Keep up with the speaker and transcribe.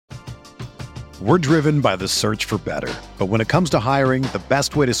We're driven by the search for better. But when it comes to hiring, the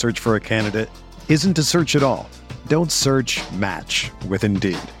best way to search for a candidate isn't to search at all. Don't search, match with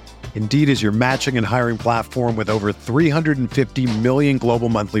Indeed. Indeed is your matching and hiring platform with over 350 million global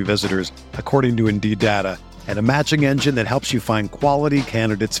monthly visitors, according to Indeed data, and a matching engine that helps you find quality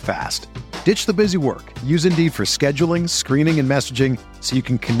candidates fast. Ditch the busy work. Use Indeed for scheduling, screening, and messaging so you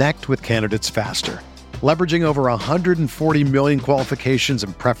can connect with candidates faster. Leveraging over 140 million qualifications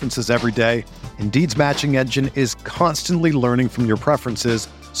and preferences every day, Indeed's matching engine is constantly learning from your preferences,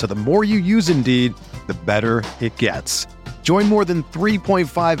 so the more you use Indeed, the better it gets. Join more than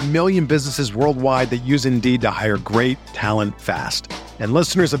 3.5 million businesses worldwide that use Indeed to hire great talent fast. And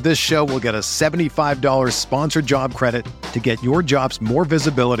listeners of this show will get a $75 sponsored job credit to get your jobs more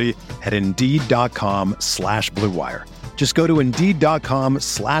visibility at Indeed.com/Blue Wire. Just go to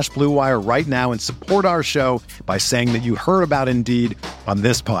Indeed.com/Blue Wire right now and support our show by saying that you heard about Indeed on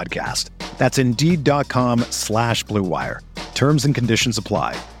this podcast. That's Indeed.com/Blue Wire. Terms and conditions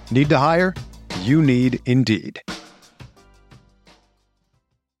apply. Need to hire? You need Indeed. Do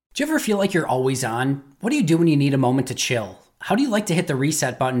you ever feel like you're always on? What do you do when you need a moment to chill? How do you like to hit the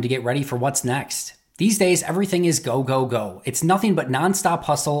reset button to get ready for what's next? These days, everything is go, go, go. It's nothing but nonstop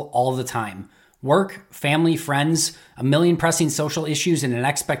hustle all the time. Work, family, friends, a million pressing social issues, and an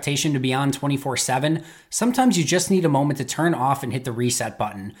expectation to be on 24/7. Sometimes you just need a moment to turn off and hit the reset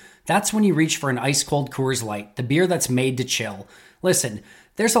button. That's when you reach for an ice-cold Coors Light, the beer that's made to chill. Listen,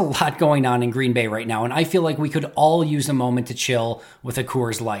 there's a lot going on in Green Bay right now, and I feel like we could all use a moment to chill with a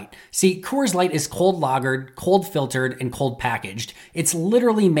Coors Light. See, Coors Light is cold lagered, cold filtered, and cold packaged. It's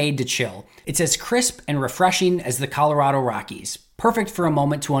literally made to chill. It's as crisp and refreshing as the Colorado Rockies. Perfect for a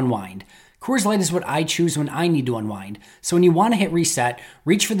moment to unwind. Coors Light is what I choose when I need to unwind. So when you want to hit reset,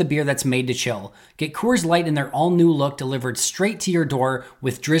 reach for the beer that's made to chill. Get Coors Light in their all-new look delivered straight to your door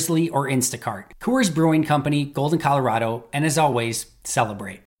with Drizzly or Instacart. Coors Brewing Company, Golden, Colorado, and as always,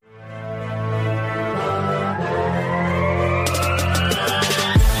 celebrate.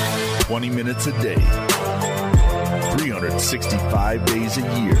 "20 minutes a day, 365 days a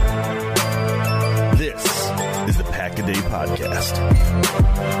year. This is the Pack-A-Day Podcast.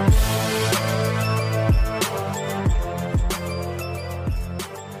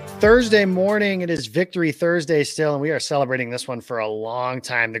 Thursday morning, it is Victory Thursday still, and we are celebrating this one for a long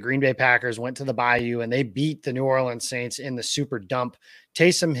time. The Green Bay Packers went to the Bayou, and they beat the New Orleans Saints in the Super Dump.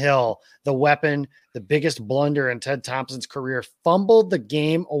 Taysom Hill, the weapon, the biggest blunder in Ted Thompson's career, fumbled the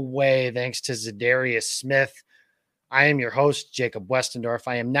game away thanks to Za'Darius Smith. I am your host, Jacob Westendorf.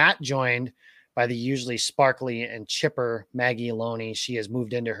 I am not joined by the usually sparkly and chipper Maggie Loney. She has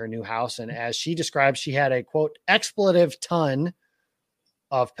moved into her new house, and as she describes, she had a, quote, expletive ton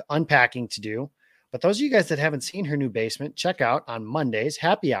of unpacking to do. But those of you guys that haven't seen her new basement, check out on Mondays,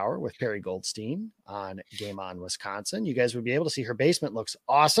 Happy Hour with Perry Goldstein on Game On Wisconsin. You guys would be able to see her basement looks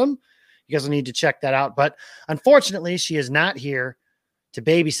awesome. You guys will need to check that out. But unfortunately, she is not here to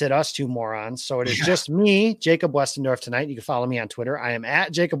babysit us two morons. So it is just me, Jacob Westendorf, tonight. You can follow me on Twitter. I am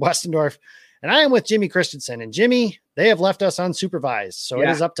at Jacob Westendorf, and I am with Jimmy Christensen. And Jimmy, they have left us unsupervised. So it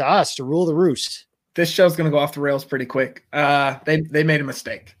is up to us to rule the roost. This show's going to go off the rails pretty quick. They made a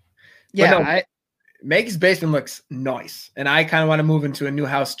mistake. Yeah. No, Maggie's basement looks nice. And I kind of want to move into a new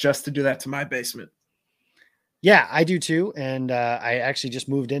house just to do that to my basement. Yeah, I do too. And I actually just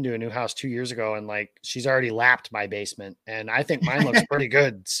moved into a new house 2 years ago, and like, she's already lapped my basement, and I think mine looks pretty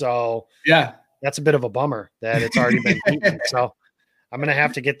good. So yeah, that's a bit of a bummer that it's already been beaten. So I'm going to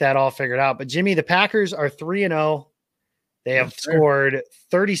have to get that all figured out. But Jimmy, the Packers are 3-0. They have scored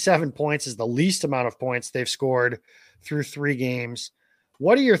 37 points, is the least amount of points they've scored through 3 games.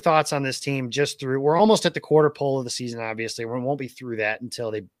 What are your thoughts on this team we're almost at the quarter pole of the season, obviously. We won't be through that until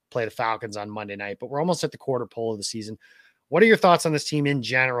they play the Falcons on Monday night, but we're almost at the quarter pole of the season. What are your thoughts on this team in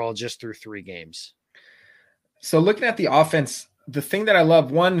general, just through 3 games? So looking at the offense, the thing that I love,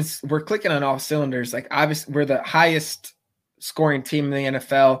 one is we're clicking on all cylinders. Like, obviously we're the highest scoring team in the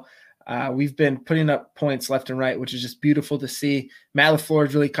NFL. We've been putting up points left and right, which is just beautiful to see. Matt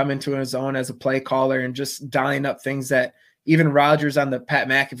LaFleur's really come into his own as a play caller and just dialing up things that even Rodgers on the Pat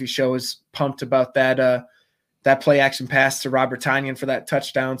McAfee show is pumped about that play action pass to Robert Tonyan for that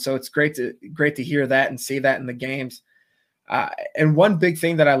touchdown. So it's great to hear that and see that in the games. And one big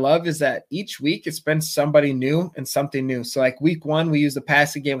thing that I love is that each week it's been somebody new and something new. So like week 1, we used the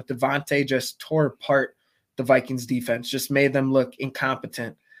passing game with Devontae, just tore apart the Vikings defense, just made them look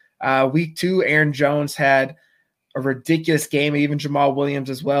incompetent. Week 2, Aaron Jones had a ridiculous game. Even Jamal Williams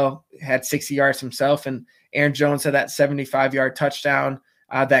as well had 60 yards himself. And Aaron Jones had that 75-yard touchdown,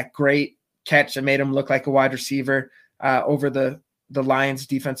 that great catch that made him look like a wide receiver over the Lions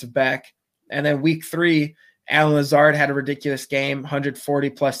defensive back. And then week 3, Allen Lazard had a ridiculous game, 140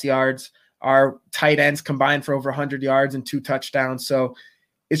 plus yards. Our tight ends combined for over 100 yards and 2 touchdowns. So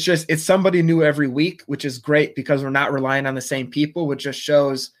it's somebody new every week, which is great because we're not relying on the same people, which just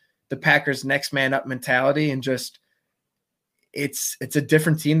shows the Packers' next man up mentality. And just, it's a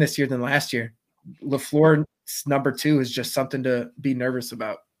different team this year than last year. LaFleur's number 2 is just something to be nervous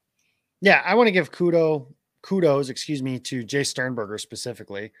about. Yeah. I want to give kudos, to Jay Sternberger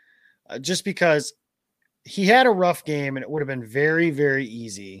specifically, just because he had a rough game and it would have been very, very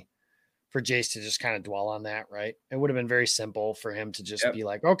easy for Jace to just kind of dwell on that, right? It would have been very simple for him to just be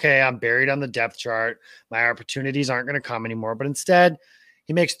like, okay, I'm buried on the depth chart. My opportunities aren't going to come anymore. But instead,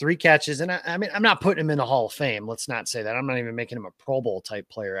 he makes 3 catches. And I mean, I'm not putting him in the Hall of Fame. Let's not say that. I'm not even making him a Pro Bowl type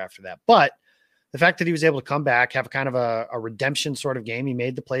player after that. But the fact that he was able to come back, have kind of a redemption sort of game, he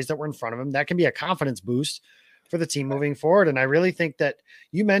made the plays that were in front of him. That can be a confidence boost for the team moving forward. And I really think that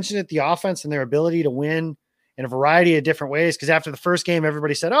you mentioned it, the offense and their ability to win in a variety of different ways. Because after the first game,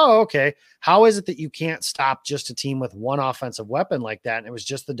 everybody said, oh, okay, how is it that you can't stop just a team with one offensive weapon like that? And it was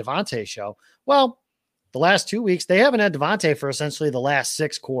just the Devontae show. Well, the last 2 weeks, they haven't had Devontae for essentially the last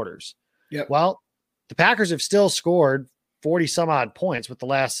 6 quarters. Yep. Well, the Packers have still scored 40 some odd points with the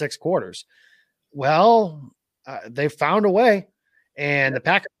last 6 quarters. Well, they've found a way. And the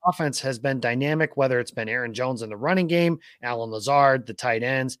Packers offense has been dynamic, whether it's been Aaron Jones in the running game, Allen Lazard, the tight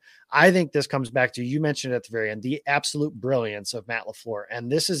ends. I think this comes back to, you mentioned at the very end, the absolute brilliance of Matt LaFleur. And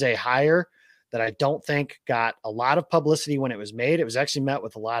this is a hire that I don't think got a lot of publicity when it was made. It was actually met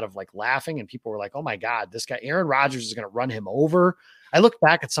with a lot of like laughing, and people were like, oh my God, this guy, Aaron Rodgers, is going to run him over. I looked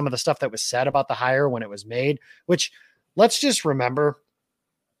back at some of the stuff that was said about the hire when it was made, which, let's just remember,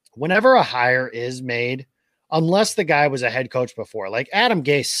 whenever a hire is made, unless the guy was a head coach before, like Adam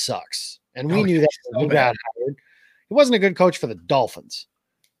Gase sucks. And we knew that when he got hired. He wasn't a good coach for the Dolphins.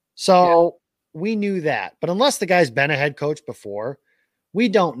 So we knew that. But unless the guy's been a head coach before, we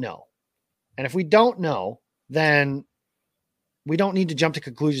don't know. And if we don't know, then we don't need to jump to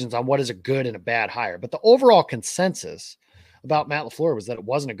conclusions on what is a good and a bad hire. But the overall consensus about Matt LaFleur was that it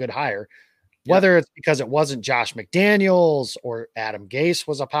wasn't a good hire. Whether it's because it wasn't Josh McDaniels or Adam Gase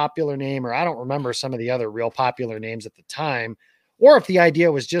was a popular name, or I don't remember some of the other real popular names at the time, or if the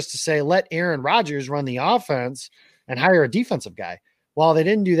idea was just to say, let Aaron Rodgers run the offense and hire a defensive guy. Well, they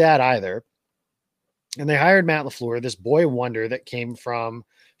didn't do that either. And they hired Matt LaFleur, this boy wonder that came from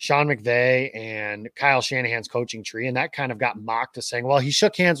Sean McVay and Kyle Shanahan's coaching tree. And that kind of got mocked as saying, well, he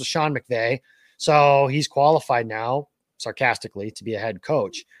shook hands with Sean McVay, so he's qualified now, sarcastically, to be a head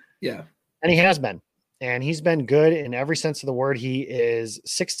coach. Yeah. And he has been, and he's been good in every sense of the word. He is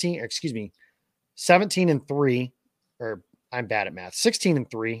 17-3, or I'm bad at math,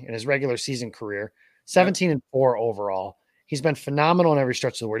 16-3 in his regular season career, 17-4 overall. He's been phenomenal in every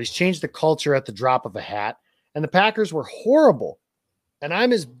stretch of the word. He's changed the culture at the drop of a hat, and the Packers were horrible. And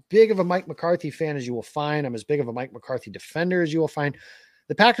I'm as big of a Mike McCarthy fan as you will find. I'm as big of a Mike McCarthy defender as you will find.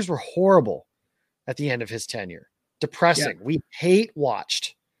 The Packers were horrible at the end of his tenure. Depressing. Yeah. We hate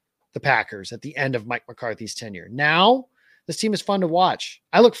watched the Packers at the end of Mike McCarthy's tenure. Now, this team is fun to watch.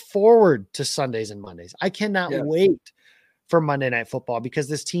 I look forward to Sundays and Mondays. I cannot wait for Monday Night Football because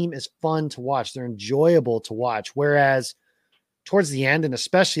this team is fun to watch. They're enjoyable to watch. Whereas towards the end, and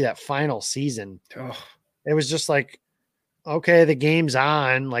especially that final season, it was just like, okay, the game's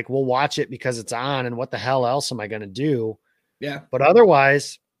on. Like, we'll watch it because it's on. And what the hell else am I going to do? Yeah. But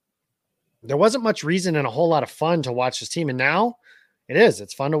otherwise, there wasn't much reason and a whole lot of fun to watch this team. And now,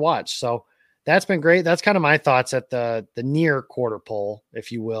 it's fun to watch. So that's been great. That's kind of my thoughts at the near quarter pole,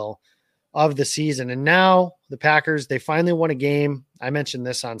 if you will, of the season. And now the Packers, they finally won a game. I mentioned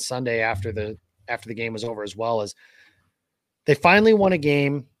this on Sunday after the game was over as well, as they finally won a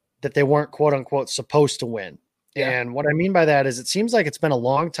game that they weren't quote unquote supposed to win. Yeah. And what I mean by that is it seems like it's been a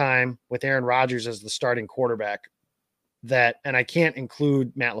long time with Aaron Rodgers as the starting quarterback and I can't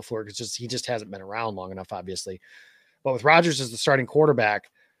include Matt LaFleur because he just hasn't been around long enough, obviously. But with Rodgers as the starting quarterback,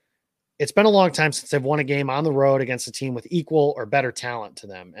 it's been a long time since they've won a game on the road against a team with equal or better talent to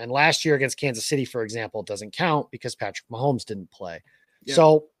them. And last year against Kansas City, for example, doesn't count because Patrick Mahomes didn't play. Yeah.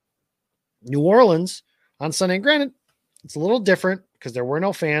 So New Orleans on Sunday, granted, it's a little different because there were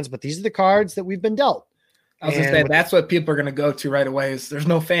no fans, but these are the cards that we've been dealt. I was going to say, that's what people are going to go to right away is there's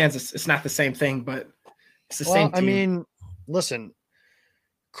no fans. It's not the same thing, but it's the same team. I mean, listen,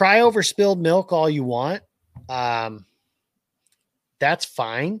 cry over spilled milk all you want. That's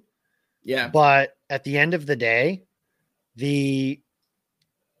fine. Yeah. But at the end of the day, the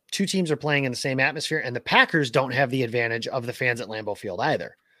two teams are playing in the same atmosphere, and the Packers don't have the advantage of the fans at Lambeau Field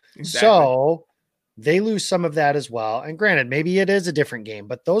either. Exactly. So they lose some of that as well. And granted, maybe it is a different game,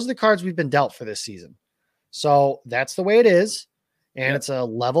 but those are the cards we've been dealt for this season. So that's the way it is. And It's a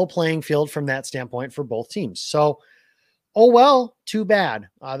level playing field from that standpoint for both teams. So, oh, well, too bad.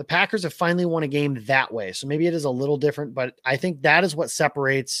 The Packers have finally won a game that way. So maybe it is a little different, but I think that is what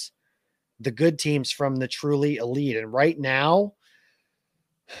separates the good teams from the truly elite. And right now,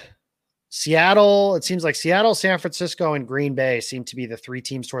 Seattle, it seems like Seattle, San Francisco, and Green Bay seem to be the three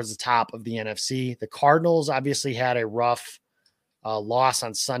teams towards the top of the NFC. The Cardinals obviously had a rough loss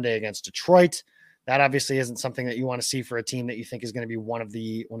on Sunday against Detroit. That obviously isn't something that you want to see for a team that you think is going to be one of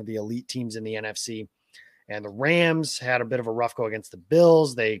the elite teams in the NFC. And the Rams had a bit of a rough go against the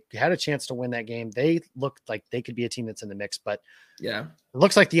Bills. They had a chance to win that game. They looked like they could be a team that's in the mix, but it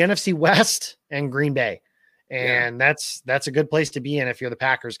looks like the NFC West and Green Bay. And that's a good place to be in if you're the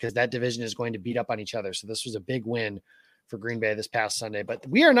Packers, because that division is going to beat up on each other. So this was a big win for Green Bay this past Sunday. But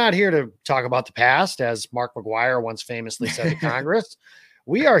we are not here to talk about the past, as Mark McGuire once famously said to Congress.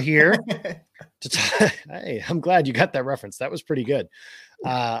 We are here to talk. Hey, I'm glad you got that reference. That was pretty good.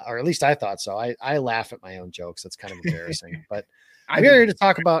 Or at least I thought so. I laugh at my own jokes. That's kind of embarrassing. But we're here to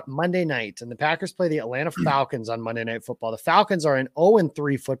talk about Monday night. And the Packers play the Atlanta Falcons on Monday Night Football. The Falcons are an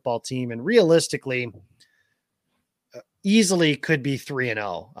 0-3 football team. And realistically, easily could be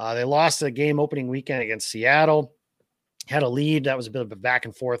 3-0. They lost the game opening weekend against Seattle, had a lead. That was a bit of a back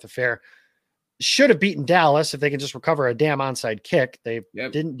and forth affair. Should have beaten Dallas if they could just recover a damn onside kick. They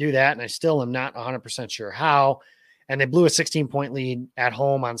didn't do that, and I still am not 100% sure how. And they blew a 16-point lead at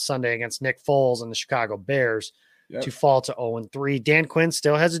home on Sunday against Nick Foles and the Chicago Bears to fall to 0-3. Dan Quinn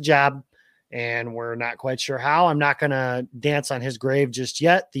still has a job, and we're not quite sure how. I'm not going to dance on his grave just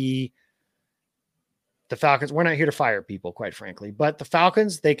yet. The Falcons, we're not here to fire people, quite frankly, but the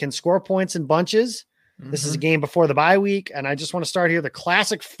Falcons, they can score points in bunches. This is a game before the bye week. And I just want to start here. The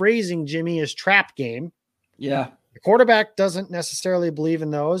classic phrasing, Jimmy, is trap game. Yeah. The quarterback doesn't necessarily believe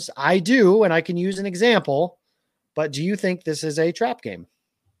in those. I do, and I can use an example, but do you think this is a trap game?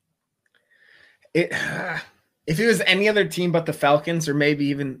 If it was any other team but the Falcons, or maybe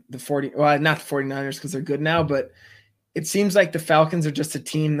even the not the 49ers because they're good now, but it seems like the Falcons are just a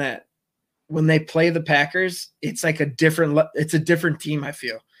team that when they play the Packers, it's like a different team, I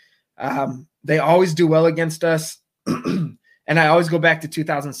feel. They always do well against us. And I always go back to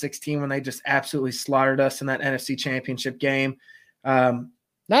 2016 when they just absolutely slaughtered us in that NFC Championship game. Not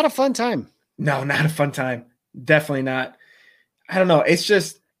a fun time. No, not a fun time. Definitely not. I don't know. It's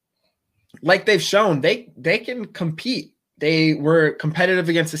just like they've shown they can compete. They were competitive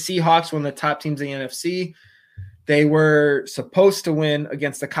against the Seahawks, one of the top teams in the NFC. They were supposed to win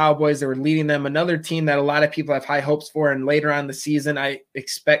against the Cowboys. They were leading them, another team that a lot of people have high hopes for. And later on in the season, I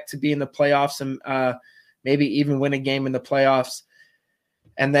expect to be in the playoffs and maybe even win a game in the playoffs.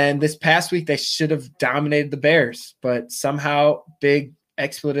 And then this past week, they should have dominated the Bears. But somehow, big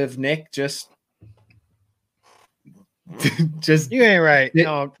expletive Nick just you ain't right.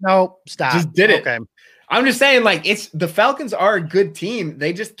 No, stop. Just did it. Okay. I'm just saying, like, the Falcons are a good team.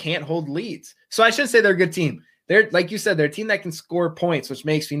 They just can't hold leads. So I should say they're a good team. They're, like you said, they're a team that can score points, which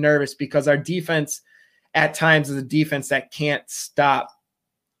makes me nervous because our defense at times is a defense that can't stop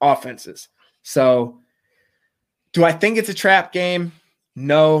offenses. So do I think it's a trap game?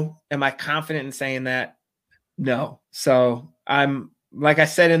 No. Am I confident in saying that? No. So I'm, like I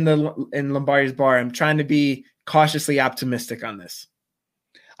said in Lombardi's Bar, I'm trying to be cautiously optimistic on this.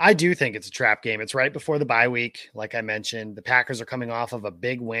 I do think it's a trap game. It's right before the bye week. Like I mentioned, the Packers are coming off of a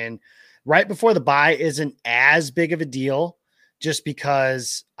big win. Right before the bye isn't as big of a deal just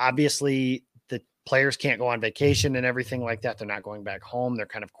because obviously the players can't go on vacation and everything like that. They're not going back home. They're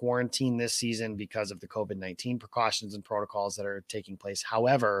kind of quarantined this season because of the COVID-19 precautions and protocols that are taking place.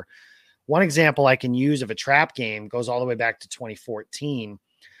 However, one example I can use of a trap game goes all the way back to 2014,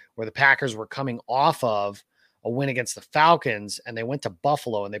 where the Packers were coming off of a win against the Falcons and they went to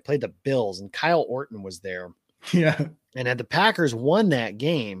Buffalo and they played the Bills and Kyle Orton was there. Yeah. And had the Packers won that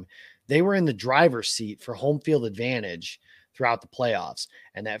game, they were in the driver's seat for home field advantage throughout the playoffs.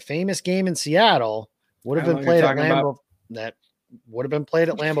 And that famous game in Seattle would have been played at Lambeau. That would have been played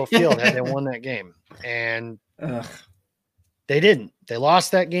at Lambeau Field had they won that game. And they didn't. They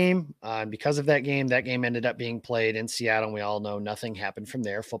lost that game. And because of that game ended up being played in Seattle. And we all know nothing happened from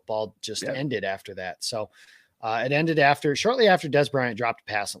there. Football just ended after that. So it ended shortly after Des Bryant dropped a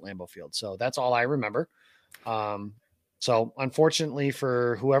pass at Lambeau Field. So that's all I remember. So unfortunately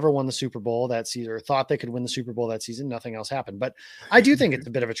for whoever won the Super Bowl that season or thought they could win the Super Bowl that season, nothing else happened. But I do think it's a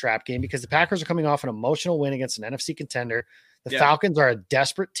bit of a trap game because the Packers are coming off an emotional win against an NFC contender. The Falcons are a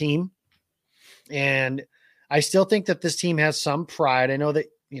desperate team. And I still think that this team has some pride. I know that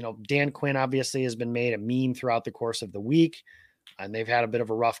Dan Quinn obviously has been made a meme throughout the course of the week, and they've had a bit of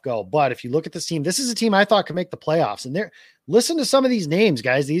a rough go. But if you look at this team, this is a team I thought could make the playoffs. And listen to some of these names,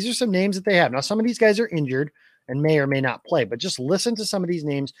 guys. These are some names that they have. Now, some of these guys are injured and may or may not play, but just listen to some of these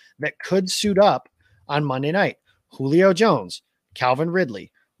names that could suit up on Monday night. Julio Jones, Calvin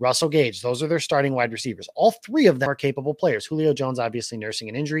Ridley, Russell Gage. Those are their starting wide receivers. All three of them are capable players. Julio Jones, obviously nursing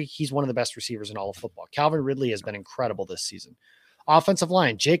an injury. He's one of the best receivers in all of football. Calvin Ridley has been incredible this season. Offensive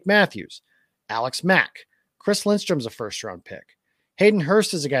line, Jake Matthews, Alex Mack, Chris Lindstrom's a first-round pick. Hayden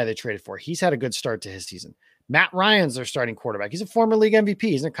Hurst is a guy they traded for. He's had a good start to his season. Matt Ryan's their starting quarterback. He's a former league MVP.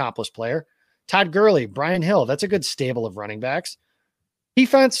 He's an accomplished player. Todd Gurley, Brian Hill. That's a good stable of running backs.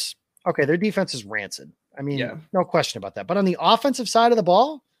 Defense, okay, their defense is rancid. I mean, no question about that. But on the offensive side of the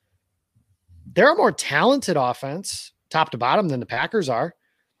ball, they're a more talented offense, top to bottom, than the Packers are.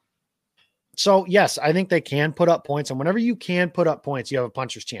 So, yes, I think they can put up points. And whenever you can put up points, you have a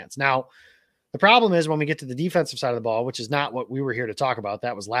puncher's chance. Now, the problem is when we get to the defensive side of the ball, which is not what we were here to talk about.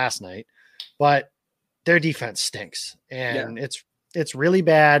 That was last night. But their defense stinks. And it's really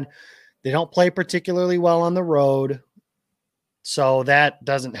bad. They don't play particularly well on the road. So that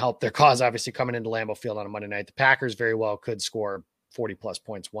doesn't help their cause, obviously, coming into Lambeau Field on a Monday night. The Packers very well could score 40-plus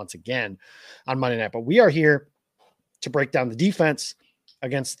points once again on Monday night. But we are here to break down the defense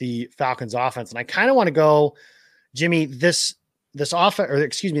against the Falcons offense. And I kind of want to go, Jimmy, this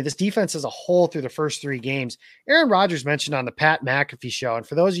defense as a whole through the first three games. Aaron Rodgers mentioned on the Pat McAfee show, and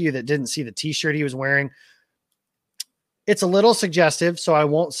for those of you that didn't see the t-shirt he was wearing, it's a little suggestive, so I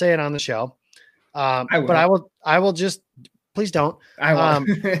won't say it on the show. But I will just, please don't.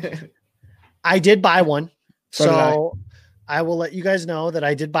 I did buy one. So I will let you guys know that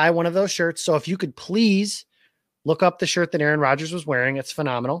I did buy one of those shirts. So if you could please look up the shirt that Aaron Rodgers was wearing, it's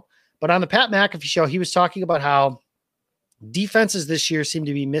phenomenal. But on the Pat McAfee show, he was talking about how defenses this year seem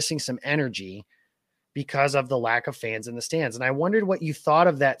to be missing some energy because of the lack of fans in the stands. And I wondered what you thought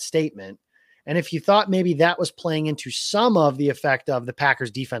of that statement. And if you thought maybe that was playing into some of the effect of the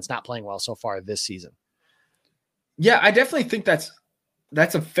Packers defense not playing well so far this season. Yeah, I definitely think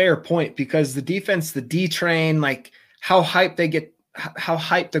that's a fair point, because the defense, the D train, like how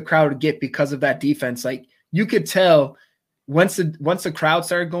hyped the crowd would get because of that defense. Like you could tell once the crowd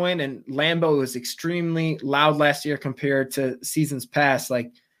started going, and Lambeau was extremely loud last year compared to seasons past.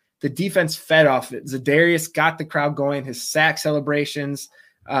 Like the defense fed off it. Za'Darius got the crowd going, his sack celebrations.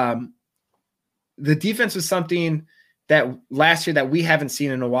 The defense was something that last year that we haven't seen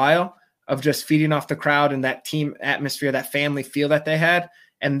in a while, of just feeding off the crowd and that team atmosphere, that family feel that they had.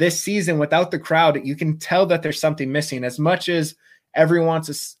 And this season, without the crowd, you can tell that there's something missing. As much as everyone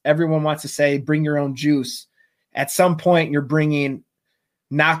wants to say, bring your own juice, at some point you're bringing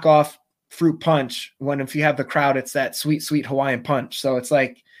knockoff fruit punch, when if you have the crowd, it's that sweet, sweet Hawaiian punch. So it's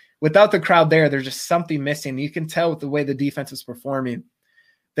like without the crowd there's just something missing. You can tell with the way the defense is performing.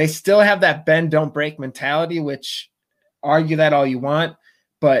 They still have that bend, don't break mentality, which argue that all you want,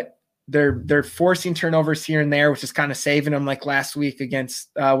 but they're forcing turnovers here and there, which is kind of saving them, like last week against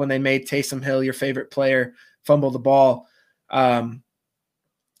when they made Taysom Hill, your favorite player, fumble the ball.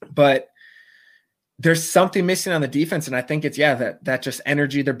 But there's something missing on the defense, and I think it's that just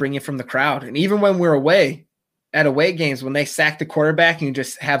energy they're bringing from the crowd. And even when we're away games, when they sack the quarterback and you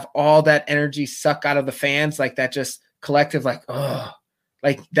just have all that energy suck out of the fans, like that just collective, like, oh,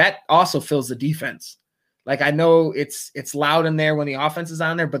 like that also fills the defense. Like I know it's loud in there when the offense is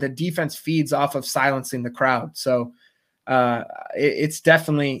on there, but the defense feeds off of silencing the crowd. So there's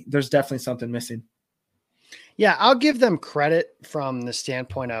definitely something missing. Yeah, I'll give them credit from the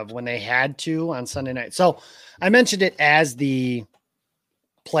standpoint of when they had to on Sunday night. So I mentioned it as the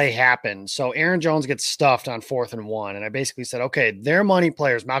play happened. So Aaron Jones gets stuffed on 4th and 1. And I basically said, okay, their money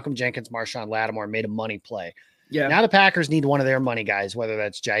players, Malcolm Jenkins, Marshawn Lattimore, made a money play. Yeah. Now the Packers need one of their money guys, whether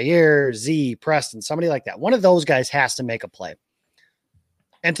that's Jair, Z, Preston, somebody like that. One of those guys has to make a play.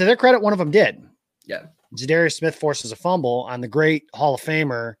 And to their credit, one of them did. Yeah. Za'Darius Smith forces a fumble on the great Hall of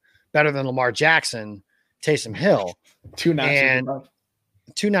Famer, better than Lamar Jackson, Taysom Hill. Two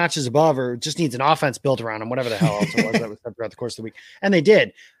notches above, or just needs an offense built around him, whatever the hell else it was that was said throughout the course of the week. And they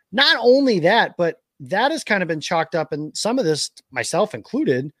did. Not only that, but that has kind of been chalked up, and some of this, myself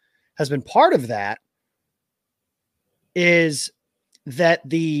included, has been part of that, is that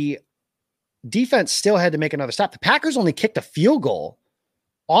the defense still had to make another stop. The Packers only kicked a field goal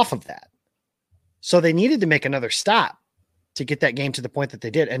off of that. So they needed to make another stop to get that game to the point that they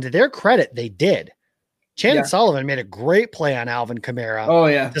did. And to their credit, they did. Chandon Sullivan made a great play on Alvin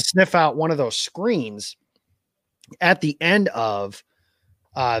Kamara to sniff out one of those screens at the end of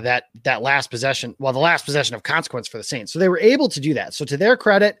that last possession, the last possession of consequence for the Saints. So they were able to do that. So to their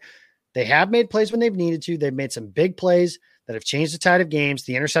credit, they have made plays when they've needed to. They've made some big plays that have changed the tide of games.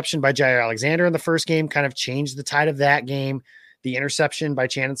 The interception by Jaire Alexander in the first game kind of changed the tide of that game. The interception by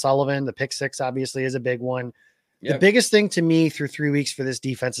Chandon Sullivan, the pick six, obviously is a big one. Yep. The biggest thing to me through 3 weeks for this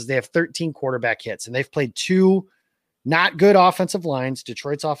defense is they have 13 quarterback hits, and they've played 2 not good offensive lines.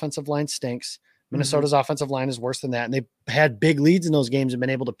 Detroit's offensive line stinks. Minnesota's offensive line is worse than that. And they've had big leads in those games and been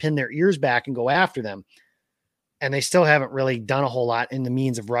able to pin their ears back and go after them. And they still haven't really done a whole lot in the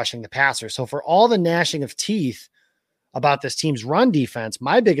means of rushing the passer. So for all the gnashing of teeth about this team's run defense,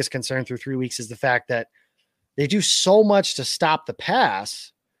 my biggest concern through 3 weeks is the fact that they do so much to stop the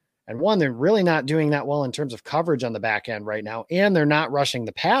pass. And one, they're really not doing that well in terms of coverage on the back end right now. And they're not rushing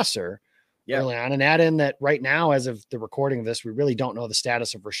the passer early on. And add in that right now, as of the recording of this, we really don't know the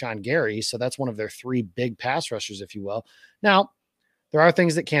status of Rashawn Gary. So that's one of their 3 big pass rushers, if you will. Now, there are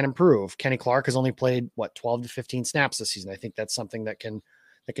things that can improve. Kenny Clark has only played 12 to 15 snaps this season. I think that's something that can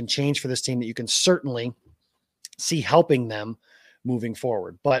change for this team that you can certainly see helping them moving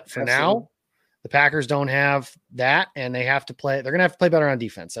forward. But for now, the Packers don't have that, and they have to play. They're going to have to play better on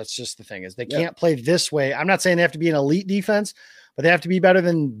defense. That's just the thing, is they can't play this way. I'm not saying they have to be an elite defense, but they have to be better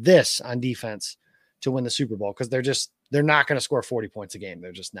than this on defense to win the Super Bowl, because they're not going to score 40 points a game.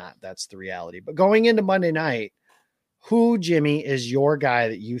 They're just not. That's the reality. But going into Monday night, who, Jimmy, is your guy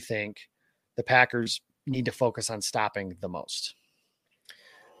that you think the Packers need to focus on stopping the most?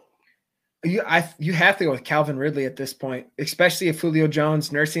 You have to go with Calvin Ridley at this point, especially if Julio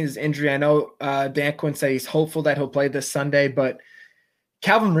Jones nursing his injury. I know Dan Quinn said he's hopeful that he'll play this Sunday, but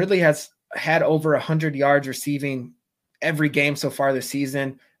Calvin Ridley has had over 100 yards receiving every game so far this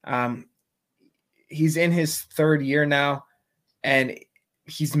season. He's in his 3rd year now, and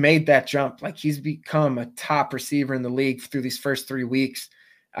he's made that jump. Like, he's become a top receiver in the league through these first 3 weeks.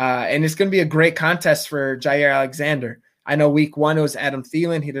 And it's going to be a great contest for Jaire Alexander. I know week 1 it was Adam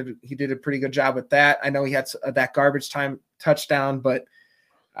Thielen. He did a pretty good job with that. I know he had that garbage time touchdown, but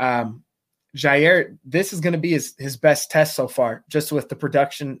Jaire, this is going to be his best test so far, just with the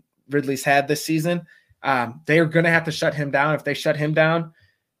production Ridley's had this season. They are going to have to shut him down. If they shut him down,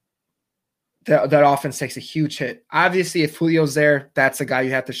 that offense takes a huge hit. Obviously, if Julio's there, that's a guy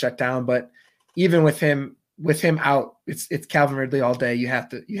you have to shut down. But even with him out, it's Calvin Ridley all day. You have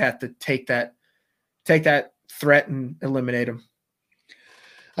to take that threat and eliminate him.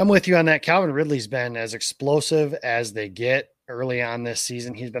 I'm with you on that. Calvin Ridley's been as explosive as they get early on this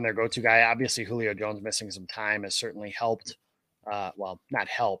season. He's been their go-to guy. Obviously, Julio Jones missing some time has certainly helped. Not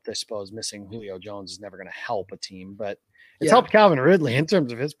helped, I suppose. Missing Julio Jones is never going to help a team, but it's helped Calvin Ridley in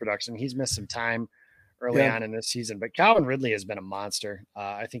terms of his production. He's missed some time early on in this season, but Calvin Ridley has been a monster.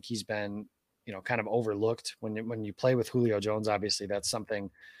 I think he's been, kind of overlooked when you play with Julio Jones. Obviously, that's something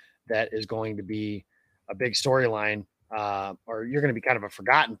that is going to be a big storyline, or you're going to be kind of a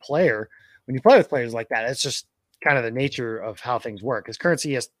forgotten player when you play with players like that. It's just kind of the nature of how things work. His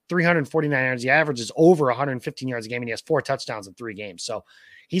currency has 349 yards. The average is over 115 yards a game, and he has 4 touchdowns in 3 games. So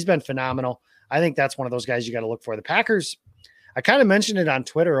he's been phenomenal. I think that's one of those guys you got to look for. The Packers, I kind of mentioned it on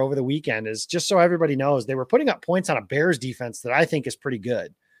Twitter over the weekend, is just so everybody knows, they were putting up points on a Bears defense that I think is pretty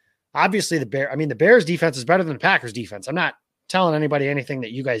good. Obviously, the Bears defense is better than the Packers defense. I'm not telling anybody anything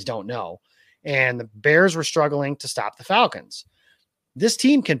that you guys don't know. And the Bears were struggling to stop the Falcons. This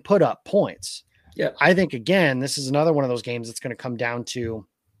team can put up points. Yeah, I think, again, this is another one of those games that's going to come down to,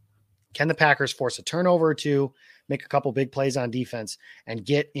 can the Packers force a turnover or two, make a couple big plays on defense, and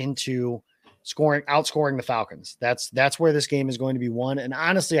get into outscoring the Falcons. That's where this game is going to be won. And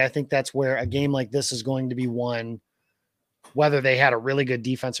honestly, I think that's where a game like this is going to be won, whether they had a really good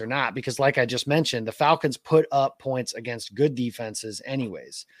defense or not, because like I just mentioned, the Falcons put up points against good defenses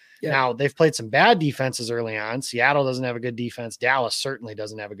anyways. Yeah. Now, they've played some bad defenses early on. Seattle doesn't have a good defense. Dallas certainly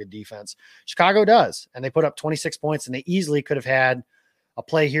doesn't have a good defense. Chicago does, and they put up 26 points, and they easily could have had a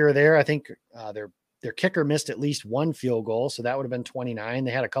play here or there. I think their kicker missed at least 1 field goal, so that would have been 29. They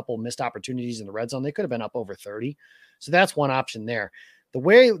had a couple missed opportunities in the red zone. They could have been up over 30. So that's one option there. The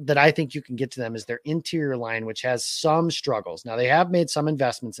way that I think you can get to them is their interior line, which has some struggles. Now, they have made some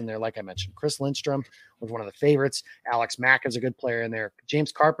investments in there. Like I mentioned, Chris Lindstrom was one of the favorites. Alex Mack is a good player in there.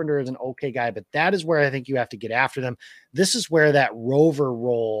 James Carpenter is an okay guy, but that is where I think you have to get after them. This is where that rover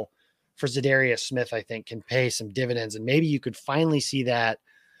role for Zadarius Smith, I think, can pay some dividends. And maybe you could finally see that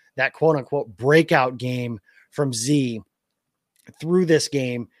quote unquote breakout game from Z through this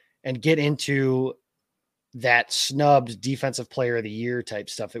game and get into that snubbed defensive player of the year type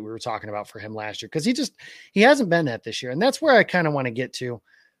stuff that we were talking about for him last year. Cause he hasn't been that this year. And that's where I kind of want to get to.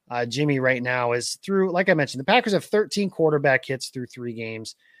 Jimmy right now is through, like I mentioned, the Packers have 13 quarterback hits through 3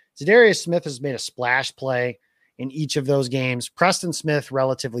 games. Za'Darius Smith has made a splash play in each of those games. Preston Smith,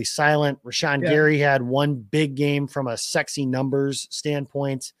 relatively silent. Rashawn Gary had one big game from a sexy numbers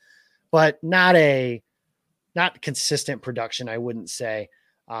standpoint, but not consistent production, I wouldn't say.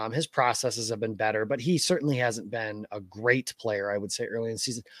 His processes have been better, but he certainly hasn't been a great player, I would say, early in the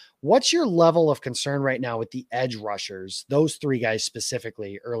season. What's your level of concern right now with the edge rushers, those 3 guys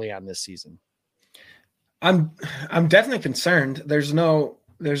specifically early on this season? I'm definitely concerned. There's no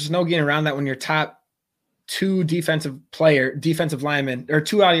getting around that when your top 2 defensive linemen, or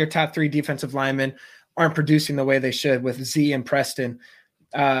 2 out of your top 3 defensive linemen aren't producing the way they should with Z and Preston.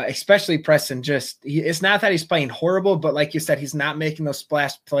 Especially Preston, it's not that he's playing horrible, but like you said, he's not making those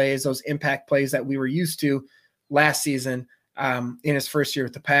splash plays, those impact plays that we were used to last season in his first year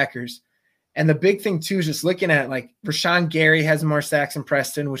with the Packers. And the big thing too is just looking at, like, Rashawn Gary has more sacks than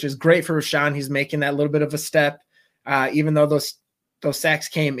Preston, which is great for Rashawn. He's making that little bit of a step, even though those sacks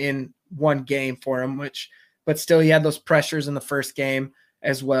came in one game for him, but still he had those pressures in the first game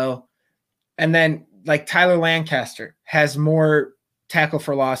as well. And then, like, Tyler Lancaster has more tackle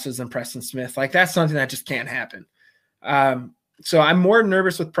for losses than Preston Smith. Like, that's something that just can't happen. So I'm more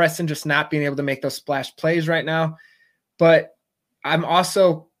nervous with Preston just not being able to make those splash plays right now. But I'm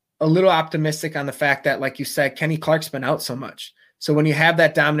also a little optimistic on the fact that, like you said, Kenny Clark's been out so much. So when you have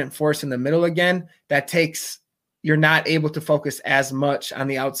that dominant force in the middle again, you're not able to focus as much on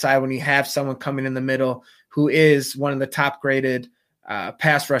the outside when you have someone coming in the middle who is one of the top graded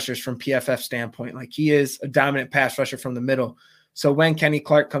pass rushers from PFF standpoint. Like, he is a dominant pass rusher from the middle. So when Kenny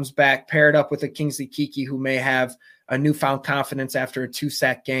Clark comes back, paired up with a Kingsley Keke, who may have a newfound confidence after a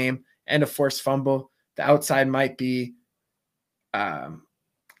 2-sack game and a forced fumble, the outside might be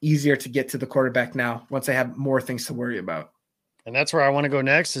easier to get to the quarterback now once they have more things to worry about. And that's where I want to go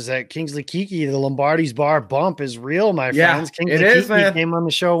next, is that Kingsley Keke, the Lombardi's bar bump is real, my friends. Kingsley Keke came on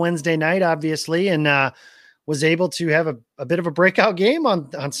the show Wednesday night, obviously, and was able to have a bit of a breakout game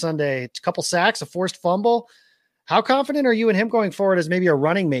on Sunday. A couple sacks, a forced fumble. How confident are you in him going forward as maybe a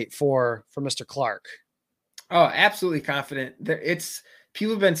running mate for Mr. Clark? Oh, absolutely confident.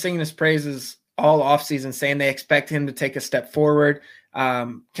 People have been singing his praises all offseason, saying they expect him to take a step forward.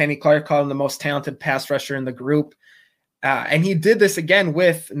 Kenny Clark called him the most talented pass rusher in the group. And he did this again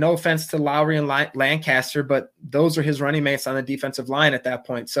with, no offense to Lowry and Lancaster, but those are his running mates on the defensive line at that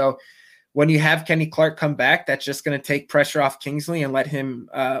point. So when you have Kenny Clark come back, that's just going to take pressure off Kingsley and let him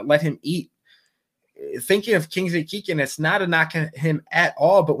eat. Thinking of Kingsley Keke, it's not a knock at him at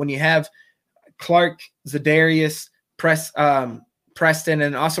all, but when you have Clark, Za'Darius, Preston,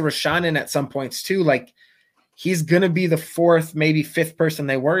 and also Rashawn in at some points too, like, he's going to be the 4th, maybe 5th person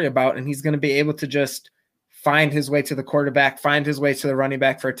they worry about, and he's going to be able to just find his way to the quarterback, find his way to the running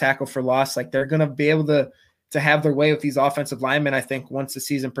back for a tackle for loss. Like, they're going to be able to have their way with these offensive linemen, I think, once the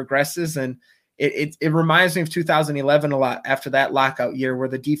season progresses. And it reminds me of 2011 a lot, after that lockout year where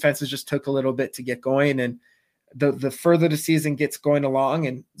the defenses just took a little bit to get going. And the further the season gets going along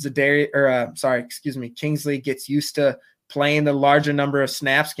and Kingsley gets used to playing the larger number of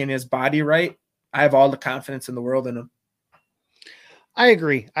snaps, getting his body right, I have all the confidence in the world in him. I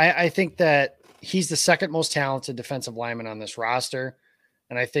agree. I think that he's the 2nd most talented defensive lineman on this roster.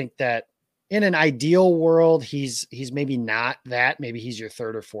 And I think that in an ideal world, he's maybe not that. Maybe he's your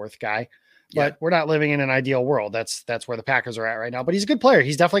 3rd or 4th guy. But we're not living in an ideal world. That's where the Packers are at right now. But he's a good player.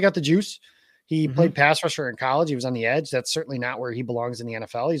 He's definitely got the juice. He played pass rusher in college. He was on the edge. That's certainly not where he belongs in the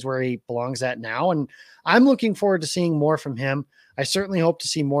NFL. He's where he belongs at now. And I'm looking forward to seeing more from him. I certainly hope to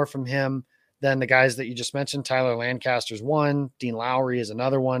see more from him than the guys that you just mentioned. Tyler Lancaster's one. Dean Lowry is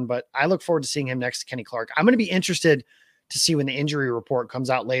another one. But I look forward to seeing him next to Kenny Clark. I'm going to be interested to see when the injury report comes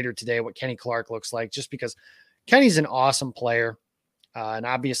out later today what Kenny Clark looks like, just because Kenny's an awesome player. And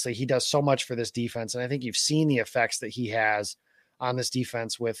obviously he does so much for this defense. And I think you've seen the effects that he has on this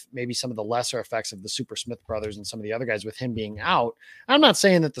defense with maybe some of the lesser effects of the Super Smith brothers and some of the other guys with him being out. I'm not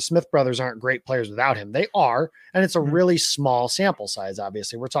saying that the Smith brothers aren't great players without him. They are. And it's a really small sample size.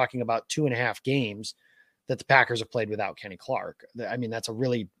 Obviously we're talking about 2.5 games that the Packers have played without Kenny Clark. I mean, that's a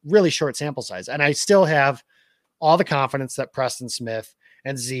really, really short sample size. And I still have all the confidence that Preston Smith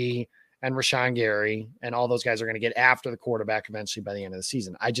and Z and Rashawn Gary and all those guys are going to get after the quarterback eventually by the end of the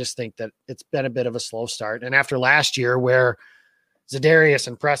season. I just think that it's been a bit of a slow start. And after last year where Za'Darius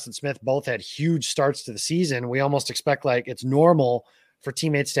and Preston Smith both had huge starts to the season, we almost expect like it's normal for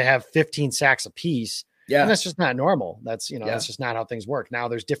teammates to have 15 sacks apiece. Yeah. And that's just not normal. That's, that's just not how things work. Now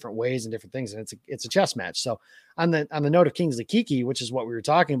there's different ways and different things, and it's a chess match. So on the note of Kingsley Keke, which is what we were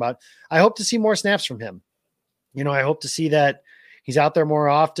talking about, I hope to see more snaps from him. I hope to see that He's out there more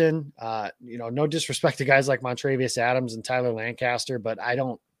often. No disrespect to guys like Montravius Adams and Tyler Lancaster, but I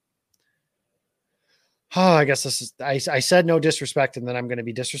guess I said no disrespect, and then I'm going to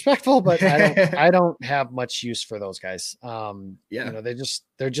be disrespectful, but I don't have much use for those guys.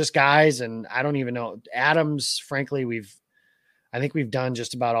 They're just guys, and I don't even know Adams. Frankly, I think we've done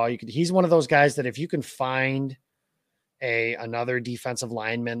just about all you could. He's one of those guys that if you can find another defensive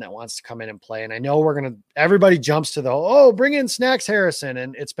lineman that wants to come in and play, and I know everybody jumps to bring in Snacks Harrison,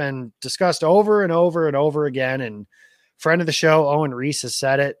 and it's been discussed over and over and over again. And friend of the show, Owen Reese, has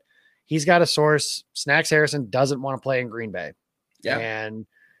said it. He's got a source. Snacks Harrison doesn't want to play in Green Bay. Yeah. And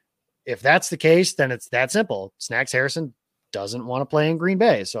if that's the case, then it's that simple. Snacks Harrison doesn't want to play in Green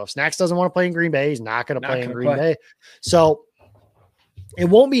Bay. So if Snacks doesn't want to play in Green Bay, he's not going to play in Green Bay. So it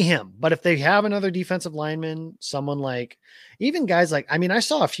won't be him. But if they have another defensive lineman, someone like even guys like, I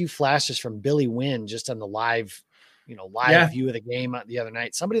saw a few flashes from Billy Wynn just on the live view of the game the other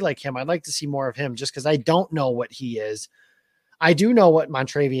night. Somebody like him, I'd like to see more of him just because I don't know what he is. I do know what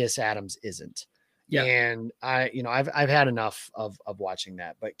Montravius Adams isn't. Yeah. And I've had enough of watching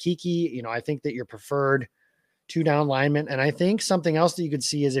that, but Kiki, I think that your preferred 2-down lineman. And I think something else that you could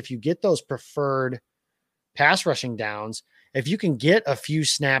see is if you get those preferred pass rushing downs, if you can get a few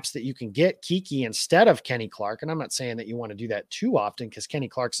snaps that you can get Kiki instead of Kenny Clark. And I'm not saying that you want to do that too often because Kenny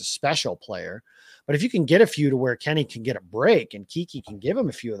Clark's a special player, but if you can get a few to where Kenny can get a break and Kiki can give him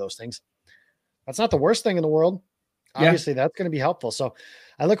a few of those things, that's not the worst thing in the world. Obviously, that's going to be helpful. So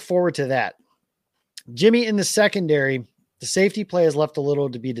I look forward to that. Jimmy, in the secondary, the safety play has left a little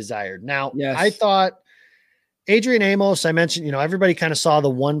to be desired. Now, I thought Adrian Amos, I mentioned, everybody kind of saw the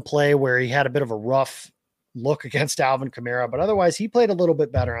one play where he had a bit of a rough look against Alvin Kamara, but otherwise he played a little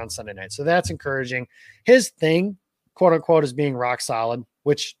bit better on Sunday night. So that's encouraging. His thing, quote unquote, is being rock solid,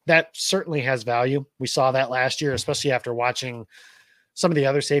 which that certainly has value. We saw that last year, especially after watching some of the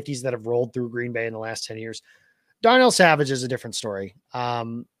other safeties that have rolled through Green Bay in the last 10 years. Darnell Savage is a different story.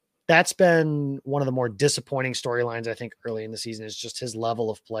 That's been one of the more disappointing storylines, I think, early in the season is just his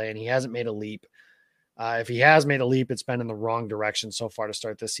level of play, and he hasn't made a leap. If he has made a leap, it's been in the wrong direction so far to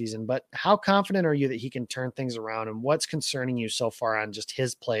start this season. But how confident are you that he can turn things around, and what's concerning you so far on just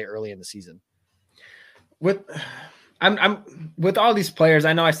his play early in the season? I'm with all these players.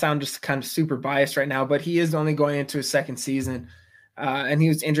 I know I sound just kind of super biased right now, but he is only going into his second season, and he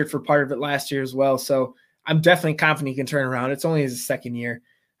was injured for part of it last year as well. So I'm definitely confident he can turn around. It's only his second year.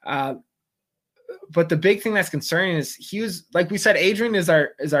 But the big thing that's concerning is he was, like we said, Adrian is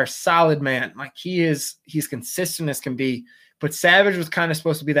our solid man. Like he's consistent as can be, but Savage was kind of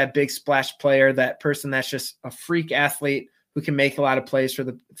supposed to be that big splash player, that person that's just a freak athlete who can make a lot of plays for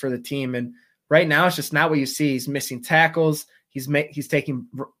the team. And right now it's just not what you see. He's missing tackles. He's taking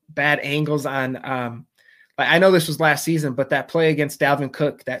bad angles on, I know this was last season, but that play against Dalvin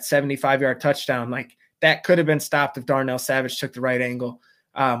Cook, that 75-yard touchdown, like, that could have been stopped if Darnell Savage took the right angle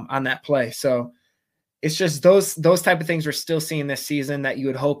on that play. So it's just those type of things we're still seeing this season that you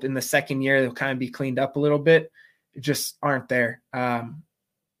would hope in the second year they'll kind of be cleaned up a little bit. It just aren't there.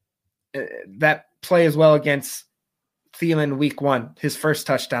 That play as well against Thielen week 1, his first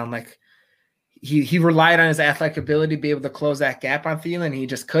touchdown, like he relied on his athletic ability to be able to close that gap on Thielen, and he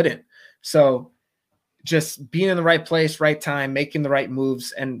just couldn't. So just being in the right place, right time, making the right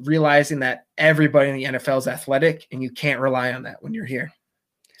moves, and realizing that everybody in the NFL is athletic and you can't rely on that when you're here.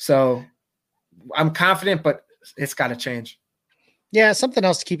 So I'm confident, but it's got to change. Yeah. Something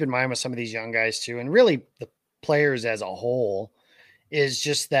else to keep in mind with some of these young guys too, and really the players as a whole, is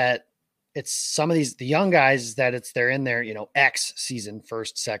just that it's some of the young guys that they're in their, X season,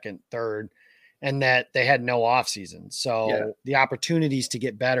 first, second, third, and that they had no off season. So the opportunities to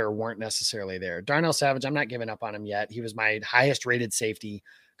get better weren't necessarily there. Darnell Savage, I'm not giving up on him yet. He was my highest rated safety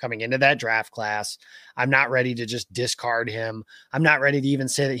coming into that draft class. I'm not ready to just discard him. I'm not ready to even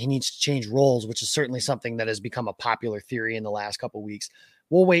say that he needs to change roles, which is certainly something that has become a popular theory in the last couple of weeks.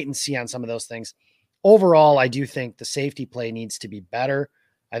 We'll wait and see on some of those things. Overall, I do think the safety play needs to be better.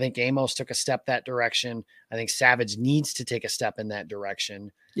 I think Amos took a step that direction. I think Savage needs to take a step in that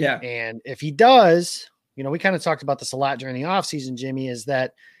direction. Yeah. And if he does, we kind of talked about this a lot during the offseason, Jimmy, is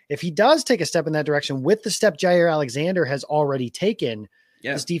that if he does take a step in that direction with the step Jair Alexander has already taken,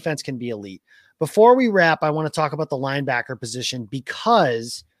 this defense can be elite. Before we wrap, I want to talk about the linebacker position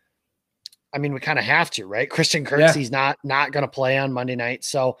because, we kind of have to, right? Christian Kirksey's not going to play on Monday night.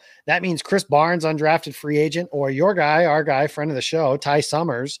 So that means Chris Barnes, undrafted free agent, or your guy, our guy, friend of the show, Ty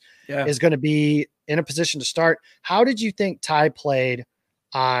Summers, is going to be in a position to start. How did you think Ty played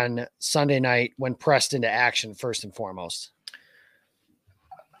on Sunday night when pressed into action, first and foremost?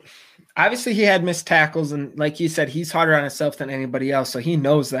 Obviously, he had missed tackles, and like you said, he's harder on himself than anybody else, so he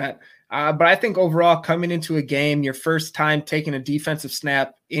knows that. But I think overall, coming into a game, your first time taking a defensive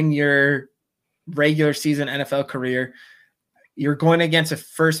snap in your regular season NFL career, you're going against a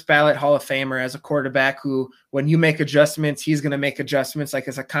first ballot Hall of Famer as a quarterback who, when you make adjustments, he's going to make adjustments like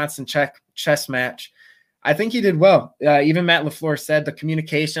it's a constant chess match. I think he did well. Even Matt LaFleur said the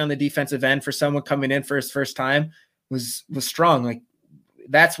communication on the defensive end for someone coming in for his first time was strong. Like,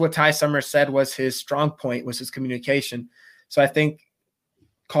 that's what Ty Summers said was his strong point, was his communication. So I think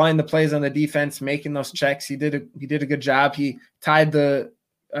calling the plays on the defense, making those checks, he did a good job. He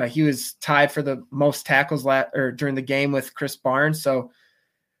was tied for the most tackles during the game with Chris Barnes. So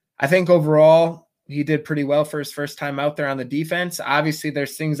I think overall he did pretty well for his first time out there on the defense. Obviously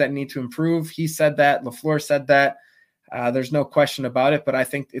there's things that need to improve. He said that, LaFleur said that. There's no question about it, but I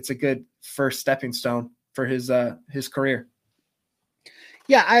think it's a good first stepping stone for his career.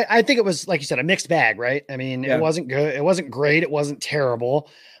 Yeah, I think it was, like you said, a mixed bag, right? I mean, It wasn't good. It wasn't great. It wasn't terrible.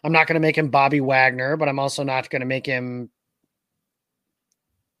 I'm not going to make him Bobby Wagner, but I'm also not going to make him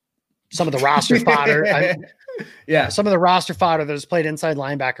some of the roster fodder. Some of the roster fodder that has played inside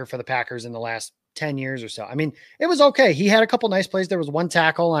linebacker for the Packers in the last 10 years or so. I mean, it was okay. He had a couple nice plays. There was one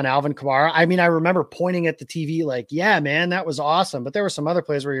tackle on Alvin Kamara. I mean, I remember pointing at the TV like, yeah, man, that was awesome. But there were some other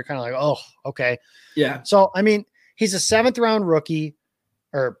plays where you're kind of like, oh, okay. Yeah. So, I mean, he's a 7th round rookie,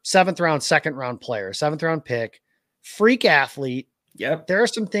 or 7th round, 2nd round player, 7th round pick, freak athlete. Yep. There are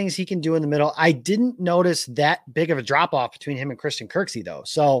some things he can do in the middle. I didn't notice that big of a drop off between him and Christian Kirksey though.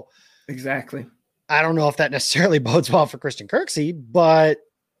 So exactly. I don't know if that necessarily bodes well for Christian Kirksey, but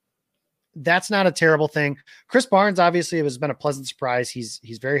that's not a terrible thing. Chris Barnes, obviously, it has been a pleasant surprise. He's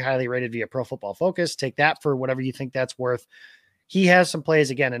very highly rated via Pro Football Focus. Take that for whatever you think that's worth. He has some plays,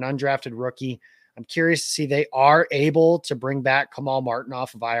 again, an undrafted rookie. I'm curious to see, they are able to bring back Kamal Martin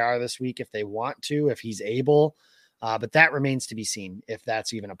off of IR this week if they want to, if he's able. But that remains to be seen if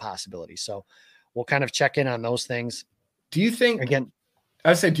that's even a possibility. So we'll kind of check in on those things. Do you think, again,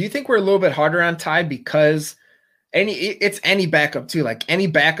 do you think we're a little bit harder on Ty because it's any backup too? Like any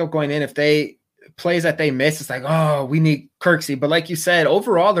backup going in, if they plays that they miss, it's like, oh, we need Kirksey. But like you said,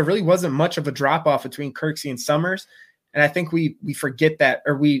 overall, there really wasn't much of a drop off between Kirksey and Summers. And I think we forget that,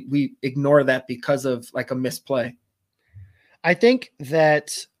 or we ignore that because of like a misplay. I think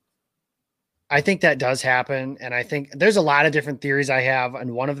that does happen. And I think there's a lot of different theories I have.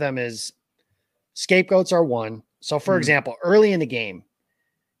 And one of them is scapegoats are one. So for example, early in the game,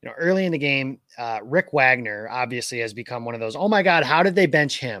 Rick Wagner obviously has become one of those, oh my God, how did they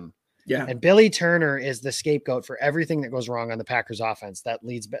bench him? Yeah. And Billy Turner is the scapegoat for everything that goes wrong on the Packers offense. That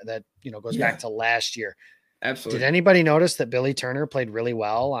goes back to last year. Absolutely. Did anybody notice that Billy Turner played really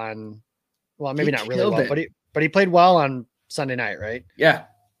well on, well, maybe not really well, but he played well on Sunday night, right? Yeah.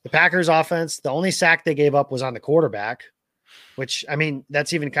 The Packers offense, the only sack they gave up was on the quarterback, which, I mean,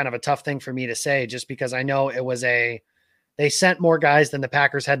 that's even kind of a tough thing for me to say, just because I know they sent more guys than the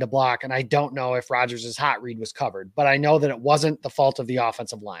Packers had to block. And I don't know if Rodgers' hot read was covered, but I know that it wasn't the fault of the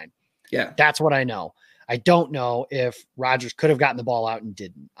offensive line. Yeah. That's what I know. I don't know if Rodgers could have gotten the ball out and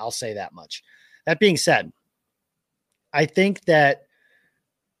didn't. I'll say that much. That being said, I think that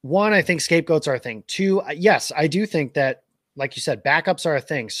one, I think scapegoats are a thing. Two, yes, I do think that, like you said, backups are a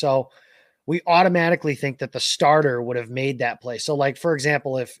thing. So we automatically think that the starter would have made that play. So like, for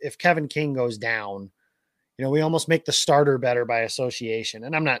example, if Kevin King goes down, we almost make the starter better by association.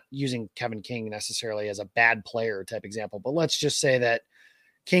 And I'm not using Kevin King necessarily as a bad player type example, but let's just say that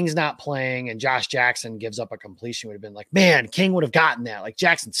King's not playing and Josh Jackson gives up a completion, would have been like, man, King would have gotten that. Like,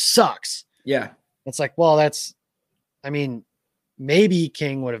 Jackson sucks. Yeah. It's like, well, maybe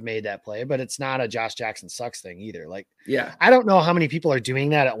King would have made that play, but it's not a Josh Jackson sucks thing either. Like, yeah, I don't know how many people are doing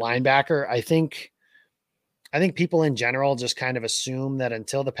that at linebacker. I think people in general just kind of assume that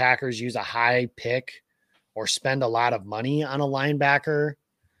until the Packers use a high pick or spend a lot of money on a linebacker,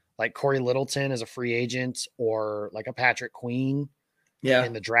 like Corey Littleton as a free agent, or like a Patrick Queen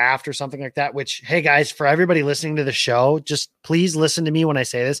in the draft or something like that, which, hey guys, for everybody listening to the show, just please listen to me when I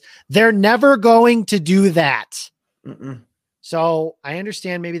say this. They're never going to do that. Mm-mm. So I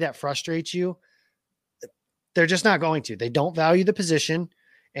understand maybe that frustrates you. They're just not going to. They don't value the position,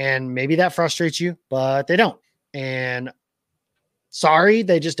 and maybe that frustrates you, but they don't. And sorry,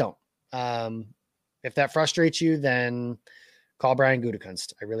 they just don't. If that frustrates you, then call Brian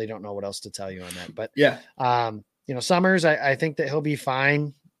Gutekunst. I really don't know what else to tell you on that. But yeah, Summers, I think that he'll be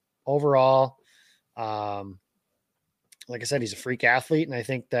fine overall. Like I said, he's a freak athlete, and I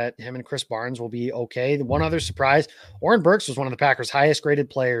think that him and Chris Barnes will be okay. The one other surprise, Oren Burks was one of the Packers' highest graded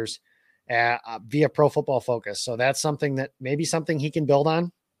players via Pro Football Focus. So that's something he can build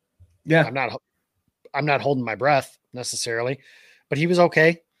on. Yeah. I'm not holding my breath necessarily, but he was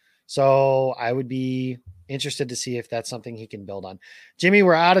okay. So I would be interested to see if that's something he can build on. Jimmy,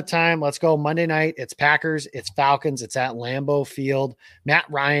 we're out of time. Let's go Monday night. It's Packers, it's Falcons, it's at Lambeau Field. Matt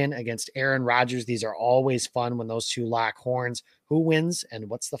Ryan against Aaron Rodgers. These are always fun when those two lock horns. Who wins and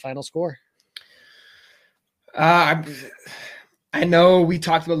what's the final score? I know we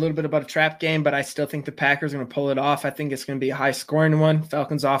talked a little bit about a trap game, but I still think the Packers are going to pull it off. I think it's going to be a high-scoring one.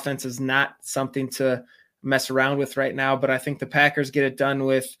 Falcons' offense is not something to mess around with right now, but I think the Packers get it done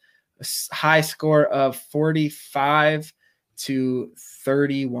with a high score of 45-31.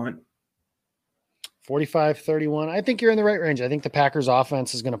 45-31. I think you're in the right range. I think the Packers'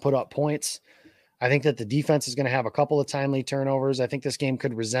 offense is going to put up points. I think that the defense is going to have a couple of timely turnovers. I think this game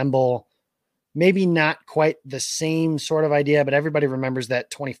could resemble maybe not quite the same sort of idea, but everybody remembers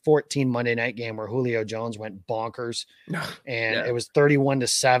that 2014 Monday night game where Julio Jones went bonkers and it was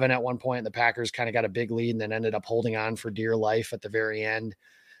 31-7 at one point. And the Packers kind of got a big lead and then ended up holding on for dear life at the very end.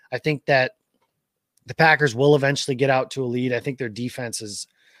 I think that the Packers will eventually get out to a lead. I think their defense is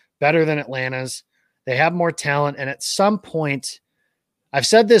better than Atlanta's. They have more talent. And at some point, I've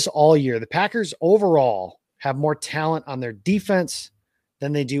said this all year, the Packers overall have more talent on their defense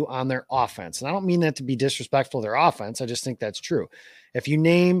than they do on their offense. And I don't mean that to be disrespectful to their offense. I just think that's true. If you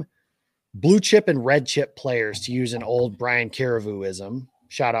name blue chip and red chip players, to use an old Brian Caravuism,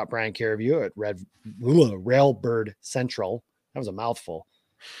 shout out Brian Caravu at Railbird Central. That was a mouthful.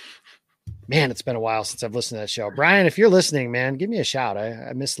 Man, it's been a while since I've listened to that show. Brian, if you're listening, man, give me a shout.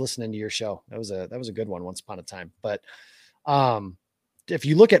 I miss listening to your show. That was a good one once upon a time. But if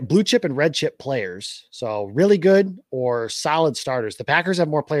you look at blue chip and red chip players, so really good or solid starters, the Packers have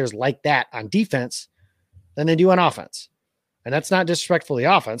more players like that on defense than they do on offense. And that's not disrespectful to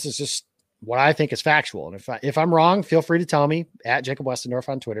the offense. It's just what I think is factual. And if I'm wrong, feel free to tell me at Jacob Westendorf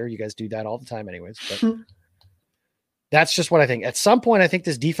on Twitter. You guys do that all the time anyways, but that's just what I think. At some point, I think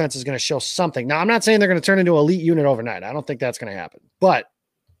this defense is going to show something. Now, I'm not saying they're going to turn into an elite unit overnight. I don't think that's going to happen, but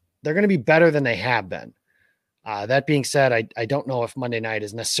they're going to be better than they have been. That being said, I don't know if Monday night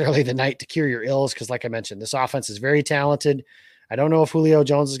is necessarily the night to cure your ills because, like I mentioned, this offense is very talented. I don't know if Julio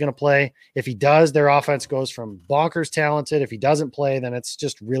Jones is going to play. If he does, their offense goes from bonkers talented. If he doesn't play, then it's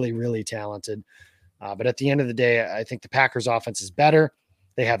just really, really talented. But at the end of the day, I think the Packers offense is better.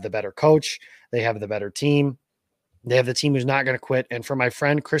 They have the better coach. They have the better team. They have the team who's not going to quit. And for my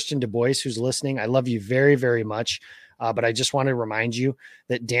friend Christian Du Bois, who's listening, I love you very, very much. But I just want to remind you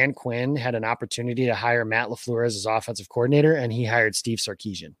that Dan Quinn had an opportunity to hire Matt LaFleur as his offensive coordinator, and he hired Steve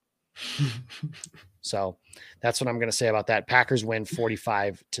Sarkisian. So that's what I'm going to say about that. Packers win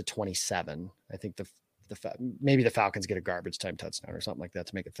 45-27. I think maybe the Falcons get a garbage time touchdown or something like that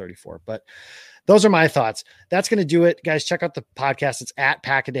to make it 34. But those are my thoughts. That's going to do it, guys. Check out the podcast. It's at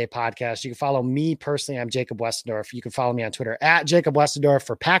Pack a Day Podcast. You can follow me personally. I'm Jacob Westendorf. You can follow me on Twitter at Jacob Westendorf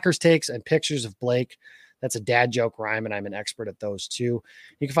for Packers takes and pictures of Blake. That's a dad joke rhyme, and I'm an expert at those too.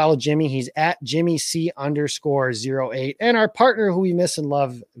 You can follow Jimmy. He's at JimmyC_08. And our partner who we miss and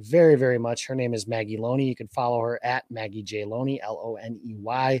love very, very much, her name is Maggie Loney. You can follow her at Maggie J. Loney,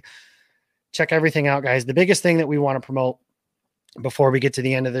 Loney. Check everything out, guys. The biggest thing that we want to promote before we get to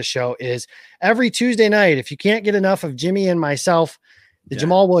the end of this show is every Tuesday night, if you can't get enough of Jimmy and myself, the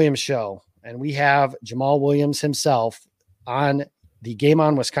Jamal Williams Show. And we have Jamal Williams himself on the Game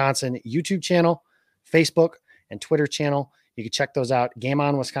On Wisconsin YouTube channel, Facebook and Twitter channel. You can check those out, Game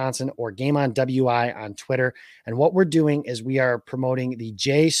On Wisconsin or Game On WI on Twitter. And what we're doing is we are promoting the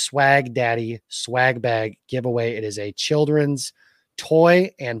J Swag Daddy Swag Bag giveaway. It is a children's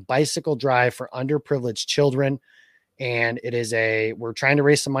toy and bicycle drive for underprivileged children. And we're trying to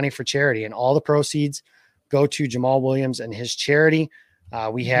raise some money for charity, and all the proceeds go to Jamal Williams and his charity.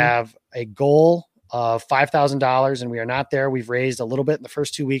 We have a goal of $5,000 and we are not there. We've raised a little bit in the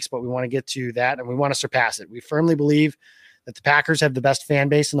first 2 weeks, but we want to get to that and we want to surpass it. We firmly believe that the Packers have the best fan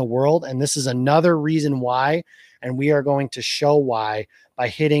base in the world. And this is another reason why, and we are going to show why by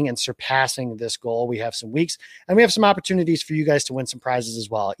hitting and surpassing this goal. We have some weeks and we have some opportunities for you guys to win some prizes as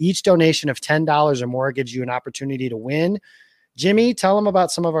well. Each donation of $10 or more gives you an opportunity to win. Jimmy, tell them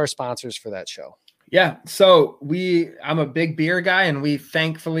about some of our sponsors for that show. Yeah. So I'm a big beer guy, and we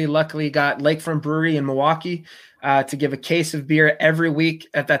luckily got Lakefront Brewery in Milwaukee to give a case of beer every week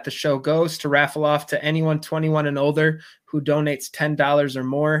that the show goes to raffle off to anyone 21 and older who donates $10 or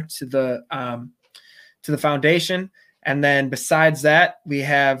more to the foundation. And then besides that, we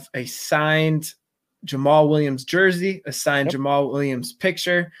have a signed Jamal Williams jersey, a signed Jamal Williams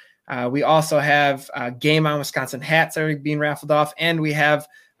picture. We also have Game On Wisconsin hats that are being raffled off, and we have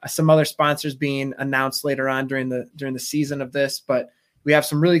some other sponsors being announced later on during the season of this. But We have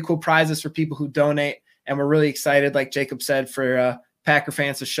some really cool prizes for people who donate, and we're really excited, like Jacob said, for Packer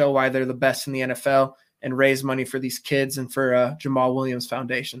fans to show why they're the best in the NFL and raise money for these kids and for Jamal Williams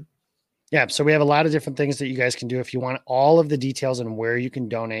Foundation. Yeah, so we have a lot of different things that you guys can do. If you want all of the details on where you can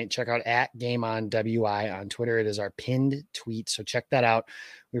donate, check out @GameOnWI on Twitter. It is our pinned tweet, so check that out.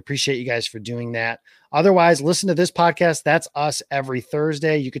 We appreciate you guys for doing that. Otherwise, listen to this podcast. That's us every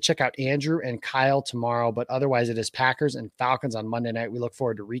Thursday. You could check out Andrew and Kyle tomorrow, but otherwise it is Packers and Falcons on Monday night. We look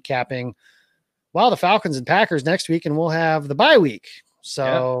forward to recapping, well, the Falcons and Packers next week, and we'll have the bye week.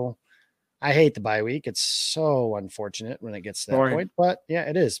 So I hate the bye week. It's so unfortunate when it gets to that point, but yeah,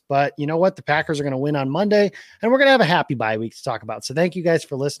 it is. But you know what? The Packers are going to win on Monday, and we're going to have a happy bye week to talk about. So thank you guys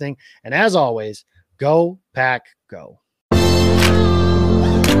for listening. And as always, go Pack, go.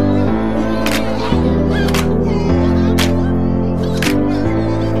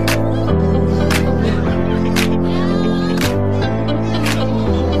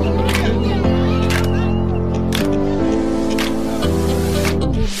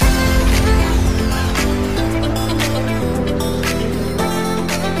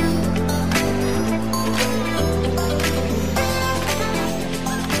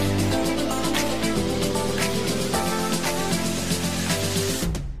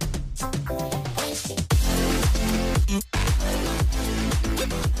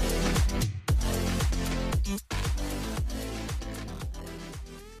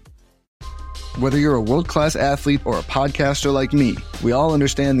 Whether you're a world-class athlete or a podcaster like me, we all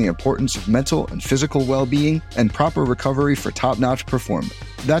understand the importance of mental and physical well-being and proper recovery for top-notch performance.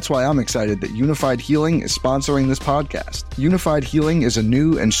 That's why I'm excited that Unified Healing is sponsoring this podcast. Unified Healing is a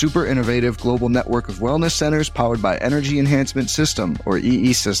new and super innovative global network of wellness centers powered by Energy Enhancement System, or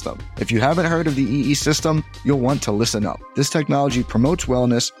EE System. If you haven't heard of the EE System, you'll want to listen up. This technology promotes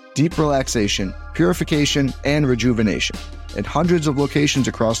wellness, deep relaxation, purification, and rejuvenation. At hundreds of locations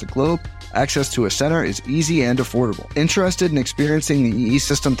across the globe, access to a center is easy and affordable. Interested in experiencing the EE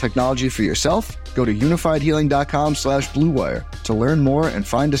System technology for yourself? Go to unifiedhealing.com/bluewire to learn more and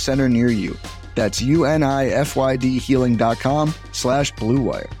find a center near you. That's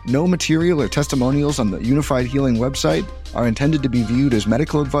unifydhealing.com/bluewire. No material or testimonials on the Unified Healing website are intended to be viewed as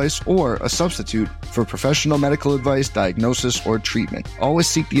medical advice or a substitute for professional medical advice, diagnosis, or treatment. Always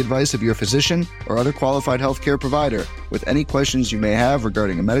seek the advice of your physician or other qualified healthcare provider with any questions you may have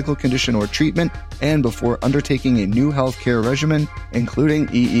regarding a medical condition or treatment and before undertaking a new healthcare regimen, including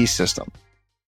EE System.